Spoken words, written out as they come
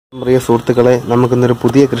പ്രിയ സുഹൃത്തുക്കളെ, നമുക്കിന്നൊരു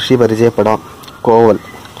പുതിയ കൃഷി പരിചയപ്പെടാം. കോവൽ.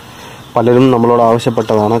 പലരും നമ്മളോട്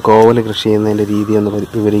ആവശ്യപ്പെട്ടതാണ് കോവൽ കൃഷി ചെയ്യുന്നതിൻ്റെ രീതി ഒന്ന്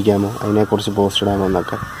വിവരിക്കാമോ, അതിനെക്കുറിച്ച് പോസ്റ്റ് ഇടാമോ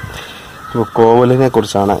എന്നൊക്കെ. അപ്പോൾ കോവലിനെ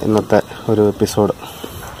കുറിച്ചാണ് ഇന്നത്തെ ഒരു എപ്പിസോഡ്.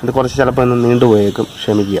 ഇത് കുറച്ച് ചിലപ്പോൾ ഇന്ന് നീണ്ടുപോയേക്കും,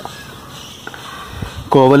 ക്ഷമിക്കുക.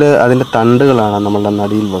 കോവൽ അതിൻ്റെ തണ്ടുകളാണ് നമ്മളുടെ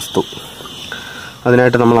നടിയിൽ വസ്തു.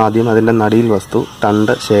 അതിനായിട്ട് നമ്മൾ ആദ്യം അതിൻ്റെ നടിയിൽ വസ്തു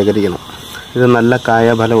തണ്ട് ശേഖരിക്കണം. ഇത് നല്ല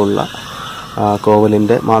കായഫലമുള്ള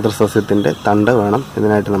കോവലിൻ്റെ മാതൃസസ്യത്തിൻ്റെ തണ്ട് വേണം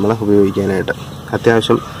ഇതിനായിട്ട് നമ്മൾ ഉപയോഗിക്കാനായിട്ട്.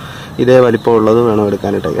 അത്യാവശ്യം ഇതേ വലിപ്പമുള്ളത് വേണം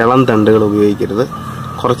എടുക്കാനായിട്ട്. ഇളം തണ്ടുകൾ ഉപയോഗിക്കരുത്.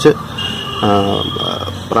 കുറച്ച്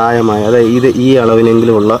പ്രായമായ, അതായത് ഈ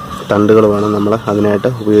അളവിനെങ്കിലുമുള്ള തണ്ടുകൾ വേണം നമ്മൾ അതിനായിട്ട്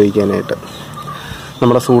ഉപയോഗിക്കാനായിട്ട്.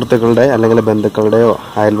 നമ്മുടെ സുഹൃത്തുക്കളുടെ അല്ലെങ്കിൽ ബന്ധുക്കളുടെയോ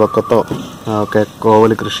അയൽവക്കത്തോ ഒക്കെ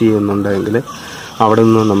കോവൽ കൃഷി ചെയ്യുന്നുണ്ടെങ്കിൽ അവിടെ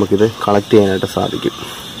നിന്ന് നമുക്കിത് കളക്ട് ചെയ്യാനായിട്ട് സാധിക്കും.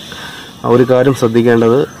 ഒരു കാര്യം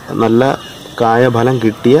ശ്രദ്ധിക്കേണ്ടത്, നല്ല കായഫലം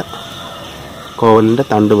കിട്ടിയ കോവലിൻ്റെ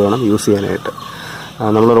തണ്ട് വേണം യൂസ് ചെയ്യാനായിട്ട്.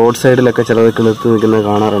 നമ്മൾ റോഡ് സൈഡിലൊക്കെ ചിലതൊക്കെ നിർത്തി നിൽക്കുന്നത്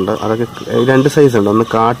കാണാറുണ്ട്. അതൊക്കെ രണ്ട് സൈസ് ഉണ്ട്. ഒന്ന്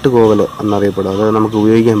കാട്ടുകോവൽ എന്നറിയപ്പെടും. അത് നമുക്ക്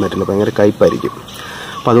ഉപയോഗിക്കാൻ പറ്റില്ല, ഭയങ്കര കയ്പായിരിക്കും.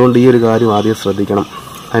 അപ്പോൾ അതുകൊണ്ട് ഈ ഒരു കാര്യം ആദ്യം ശ്രദ്ധിക്കണം.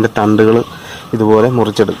 അതിൻ്റെ തണ്ടുകൾ ഇതുപോലെ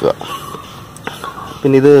മുറിച്ചെടുക്കുക.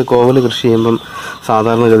 പിന്നെ ഇത് കോവൽ കൃഷി ചെയ്യുമ്പം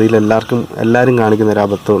സാധാരണഗതിയിൽ എല്ലാവരും കാണിക്കുന്നൊരു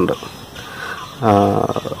അബദ്ധമുണ്ട്.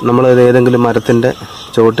 നമ്മൾ ഏതെങ്കിലും മരത്തിൻ്റെ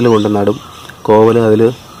ചുവട്ടിൽ കൊണ്ട് നടും. കോവൽ അതിൽ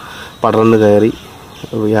പടർന്ന് കയറി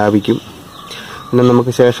വ്യാപിക്കും. പിന്നെ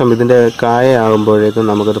നമുക്ക് ശേഷം ഇതിൻ്റെ കായയാകുമ്പോഴേക്കും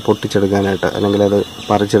നമുക്കത് പൊട്ടിച്ചെടുക്കാനായിട്ട് അല്ലെങ്കിൽ അത്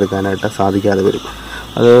പറിച്ചെടുക്കാനായിട്ട് സാധിക്കാതെ വരും.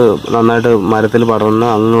 അത് നന്നായിട്ട് മരത്തിൽ പടർന്ന്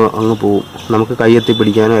അങ്ങ് പോവും. നമുക്ക് കയ്യെത്തി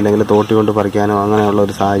പിടിക്കാനോ അല്ലെങ്കിൽ തോട്ടി കൊണ്ട് പറിക്കാനോ അങ്ങനെയുള്ള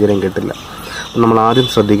ഒരു സാഹചര്യം കിട്ടില്ല. നമ്മൾ ആദ്യം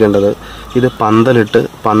ശ്രദ്ധിക്കേണ്ടത്, ഇത്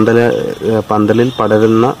പന്തലിൽ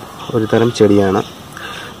പടരുന്ന ഒരു തരം ചെടിയാണ്.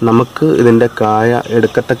 നമുക്ക് ഇതിൻ്റെ കായ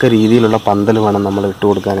എടുക്കത്തക്ക രീതിയിലുള്ള പന്തൽ വേണം നമ്മൾ ഇട്ട്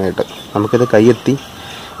കൊടുക്കാനായിട്ട്. നമുക്കിത് കയ്യെത്തി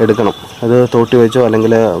എടുക്കണം. അത് തോട്ടി വെച്ചോ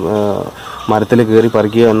അല്ലെങ്കിൽ മരത്തിൽ കയറി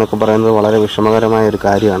പറിക്കുക എന്നൊക്കെ പറയുന്നത് വളരെ വിഷമകരമായ ഒരു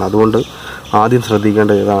കാര്യമാണ്. അതുകൊണ്ട് ആദ്യം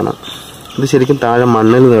ശ്രദ്ധിക്കേണ്ടത് ഇതാണ്. ഇത് ശരിക്കും താഴെ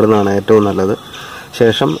മണ്ണിൽ നടുന്നതാണ് ഏറ്റവും നല്ലത്.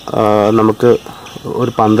 ശേഷം നമുക്ക്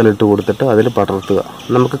ഒരു പന്തലിട്ട് കൊടുത്തിട്ട് അതിൽ പടർത്തുക.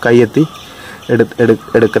 നമുക്ക് കയ്യെത്തി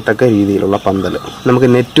എടുക്കത്തക്ക രീതിയിലുള്ള പന്തൽ. നമുക്ക്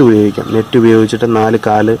നെറ്റ് ഉപയോഗിക്കാം. നെറ്റ് ഉപയോഗിച്ചിട്ട് 4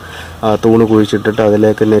 കാല് തൂണ് കുഴിച്ചിട്ടിട്ട്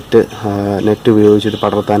അതിലേക്ക് നെറ്റ് ഉപയോഗിച്ചിട്ട്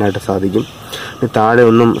പടർത്താനായിട്ട് സാധിക്കും. താഴെ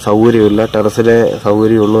ഒന്നും സൗകര്യമില്ല, ടെറസിലെ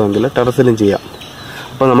സൗകര്യമുള്ളൂ എങ്കിൽ ടെറസിലും ചെയ്യാം.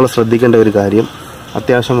 അപ്പോൾ നമ്മൾ ശ്രദ്ധിക്കേണ്ട ഒരു കാര്യം,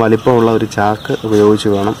 അത്യാവശ്യം വലിപ്പമുള്ള ഒരു ചാക്ക് ഉപയോഗിച്ച്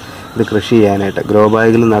വേണം ഇത് കൃഷി ചെയ്യാനായിട്ട്. ഗ്രോ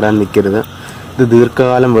ബാഗിൽ നടാൻ നിൽക്കരുത്. ഇത്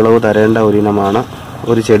ദീർഘകാലം വിളവ് തരേണ്ട ഒരിനമാണ്,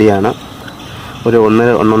 ഒരു ചെടിയാണ്. ഒരു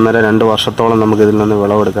 1.5-2 വർഷത്തോളം നമുക്കിതിൽ നിന്ന്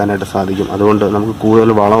വിളവെടുക്കാനായിട്ട് സാധിക്കും. അതുകൊണ്ട് നമുക്ക്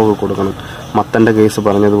കൂടുതൽ വളമൊക്കെ കൊടുക്കണം. മത്തൻ്റെ കേസ്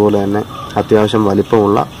പറഞ്ഞതുപോലെ തന്നെ അത്യാവശ്യം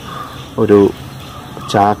വലിപ്പമുള്ള ഒരു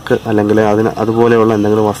ചാക്ക് അല്ലെങ്കിൽ അതുപോലെയുള്ള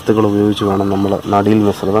എന്തെങ്കിലും വസ്തുക്കൾ ഉപയോഗിച്ച് വേണം നമ്മൾ നടിയിൽ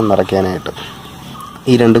മിശ്രിതം നിറയ്ക്കാനായിട്ട്.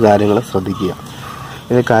 ഈ 2 കാര്യങ്ങൾ ശ്രദ്ധിക്കുക.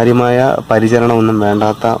 ഇത് കാര്യമായ പരിചരണമൊന്നും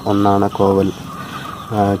വേണ്ടാത്ത ഒന്നാണ് കോവൽ.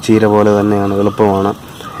 ചീര പോലെ തന്നെയാണ്, എളുപ്പമാണ്.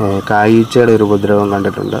 കായീച്ചയുടെ ഒരു ഉപദ്രവം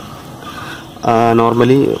കണ്ടിട്ടുണ്ട്.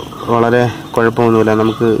 നോർമലി വളരെ കുഴപ്പമൊന്നുമില്ല.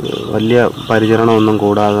 നമുക്ക് വലിയ പരിചരണമൊന്നും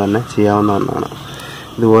കൂടാതെ തന്നെ ചെയ്യാവുന്ന ഒന്നാണ്.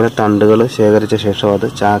 ഇതുപോലെ തണ്ടുകൾ ശേഖരിച്ച ശേഷം അത്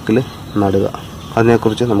ചാക്കിൽ നടുക.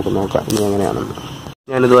 അതിനെക്കുറിച്ച് നമുക്ക് നോക്കാം ഇനി എങ്ങനെയാണെന്ന്.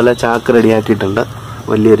 ഞാനിതുപോലെ ചാക്ക് റെഡിയാക്കിയിട്ടുണ്ട്.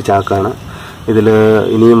 വലിയൊരു ചാക്കാണ്. ഇതിൽ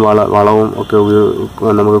ഇനിയും വളവും ഒക്കെ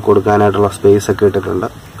നമുക്ക് കൊടുക്കാനായിട്ടുള്ള സ്പേസ് ഒക്കെ ഇട്ടിട്ടുണ്ട്.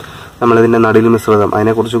 നമ്മളിതിൻ്റെ നടിയിൽ മിശ്രിതം,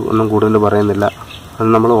 അതിനെക്കുറിച്ച് ഒന്നും കൂടുതൽ പറയുന്നില്ല. അത്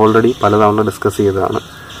നമ്മൾ ഓൾറെഡി പലതവണ ഡിസ്കസ് ചെയ്തതാണ്.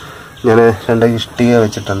 ഞാൻ 2 ഇഷ്ടിക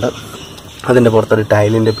വെച്ചിട്ടുണ്ട്. അതിൻ്റെ പുറത്തൊരു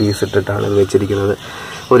ടൈലിൻ്റെ പീസ് ഇട്ടിട്ടാണ് ഇത് വെച്ചിരിക്കുന്നത്.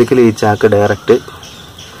 ഒരിക്കലും ഈ ചാക്ക് ഡയറക്റ്റ്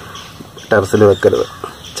ടെറസിൽ വെക്കരുത്.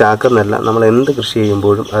 ചാക്കെന്നല്ല, നമ്മൾ എന്ത് കൃഷി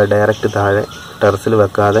ചെയ്യുമ്പോഴും അത് ഡയറക്റ്റ് താഴെ ടെറസിൽ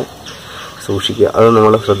വെക്കാതെ സൂക്ഷിക്കുക. അത്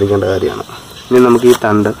നമ്മൾ ശ്രദ്ധിക്കേണ്ട കാര്യമാണ്. ഇനി നമുക്ക് ഈ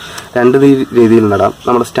തണ്ട് 2 രീതിയിൽ നടാം.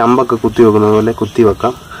 നമ്മുടെ സ്റ്റമ്പൊക്കെ കുത്തി വെക്കുന്ന പോലെ കുത്തി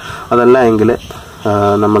വെക്കാം. അതല്ല എങ്കിൽ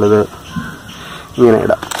നമ്മളിത് ഇങ്ങനെ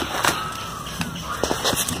ഇടാം.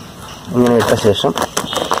 ഇങ്ങനെ ഇട്ട ശേഷം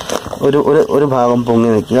ഒരു ഭാഗം പൊങ്ങി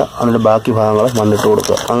നിൽക്കുക, അതിൻ്റെ ബാക്കി ഭാഗങ്ങൾ മണ്ണിട്ട്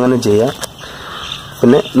കൊടുക്കുക. അങ്ങനെ ചെയ്യാം.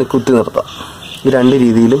 പിന്നെ കുത്തി നിർത്താം. ഈ 2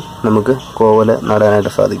 രീതിയിലും നമുക്ക് കോവൽ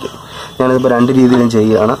നടാനായിട്ട് സാധിക്കും. ഞാനിതിപ്പോൾ 2 രീതിയിലും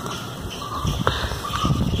ചെയ്യുകയാണ്.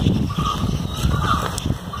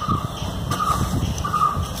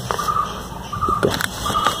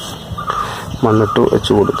 മണ്ണിട്ട്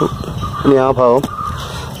വെച്ച് കൊടുത്തു. ഇനി ആ ഭാഗം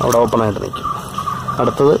അവിടെ ഓപ്പണായിട്ട് നിൽക്കും.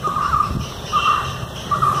 അടുത്തത്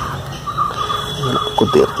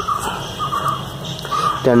കുത്തിയെടുത്തു.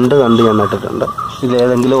 2 തണ്ട് ഞാൻ നട്ടിട്ടുണ്ട്.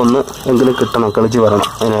 ഇതിലേതെങ്കിലും ഒന്ന് എങ്കിലും കിട്ടണം, കളിച്ച് വരണം.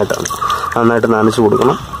 അതിനായിട്ടാണ്. നന്നായിട്ട് നനച്ച്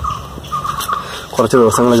കൊടുക്കണം. കുറച്ച്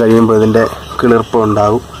ദിവസങ്ങൾ കഴിയുമ്പോൾ ഇതിൻ്റെ കിളിർപ്പ്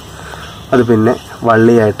ഉണ്ടാകും. അത് പിന്നെ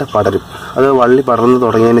വള്ളിയായിട്ട് പടരും. അത് വള്ളി പടർന്ന്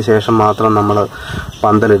തുടങ്ങിയതിന് ശേഷം മാത്രം നമ്മൾ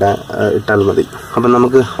ഇട്ടാൽ മതി. അപ്പം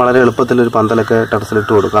നമുക്ക് വളരെ എളുപ്പത്തിലൊരു പന്തലൊക്കെ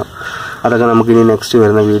ടെറസിലിട്ട് കൊടുക്കാം. അതൊക്കെ നമുക്കിനി നെക്സ്റ്റ്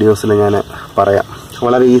വരുന്ന വീഡിയോസിൽ ഞാൻ പറയാം.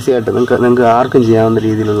 വളരെ ഈസി ആയിട്ട് നിങ്ങൾക്ക് ആർക്കും ചെയ്യാവുന്ന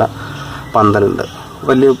രീതിയിലുള്ള പന്തലുണ്ട്.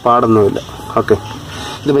 വലിയ പാടൊന്നുമില്ല. ഓക്കെ,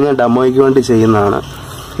 ഇതിപ്പോൾ ഞാൻ ഡെമോയ്ക്ക് വേണ്ടി ചെയ്യുന്നതാണ്.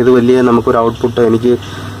 ഇത് വലിയ നമുക്കൊരു എനിക്ക്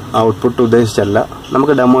ഔട്ട്പുട്ട് ഉദ്ദേശിച്ചല്ല,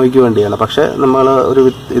 നമുക്ക് ഡെമോയ്ക്ക് വേണ്ടിയാണ്. പക്ഷേ നമ്മൾ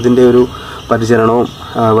ഇതിൻ്റെ ഒരു പരിചരണവും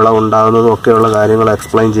വിളവുണ്ടാകുന്നതും ഒക്കെയുള്ള കാര്യങ്ങൾ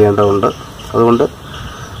എക്സ്പ്ലെയിൻ ചെയ്യേണ്ടതുണ്ട്. അതുകൊണ്ട്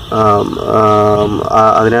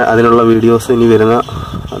അതിനുള്ള വീഡിയോസ് ഇനി വരുന്ന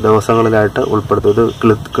ദിവസങ്ങളിലായിട്ട് ഉൾപ്പെടുത്തും. ഇത്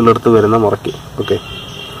കിളിർത്ത് വരുന്ന മുറയ്ക്ക്. ഓക്കെ,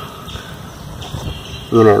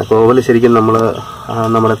 ഇങ്ങനെയാണ് കോവൽ. ശരിക്കും നമ്മുടെ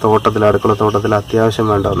അടുക്കള തോട്ടത്തിൽ അത്യാവശ്യം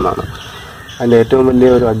വേണ്ട ഒന്നാണ്. അതിൻ്റെ ഏറ്റവും വലിയ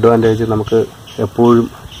ഒരു അഡ്വാൻറ്റേജ്, നമുക്ക് എപ്പോഴും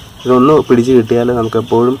ഇതൊന്ന് പിടിച്ച് കിട്ടിയാൽ നമുക്ക്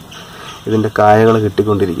എപ്പോഴും ഇതിൻ്റെ കായകൾ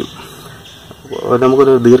കിട്ടിക്കൊണ്ടിരിക്കും.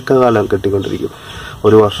 നമുക്കൊരു ദീർഘകാലം കിട്ടിക്കൊണ്ടിരിക്കും.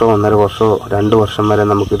 1 വർഷമോ 1.5 വർഷമോ 2 വർഷം വരെ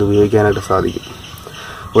നമുക്കിത് ഉപയോഗിക്കാനായിട്ട് സാധിക്കും.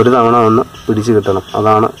 ഒരു തവണ ഒന്ന് പിടിച്ച് കിട്ടണം,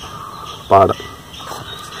 അതാണ് പാട്.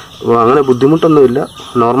 അപ്പോൾ അങ്ങനെ ബുദ്ധിമുട്ടൊന്നുമില്ല.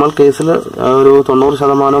 നോർമൽ കേസിൽ ഒരു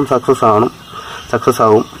 90% സക്സസ്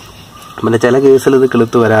ആവും. പിന്നെ ചില കേസിൽ ഇത്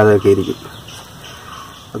കിളുത്ത് വരാതെയൊക്കെ ഇരിക്കും.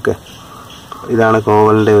 ഓക്കെ, ഇതാണ്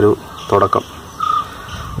കോവലിൻ്റെ ഒരു തുടക്കം.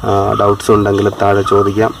 ഡൗട്ട്സ് ഉണ്ടെങ്കിൽ താഴെ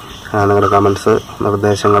ചോദിക്കാം. നിങ്ങളുടെ കമൻസ്,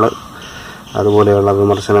 നിർദ്ദേശങ്ങൾ, അതുപോലെയുള്ള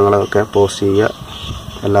വിമർശനങ്ങളൊക്കെ പോസ്റ്റ് ചെയ്യുക.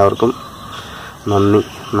 എല്ലാവർക്കും നന്ദി,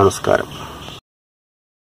 നമസ്കാരം.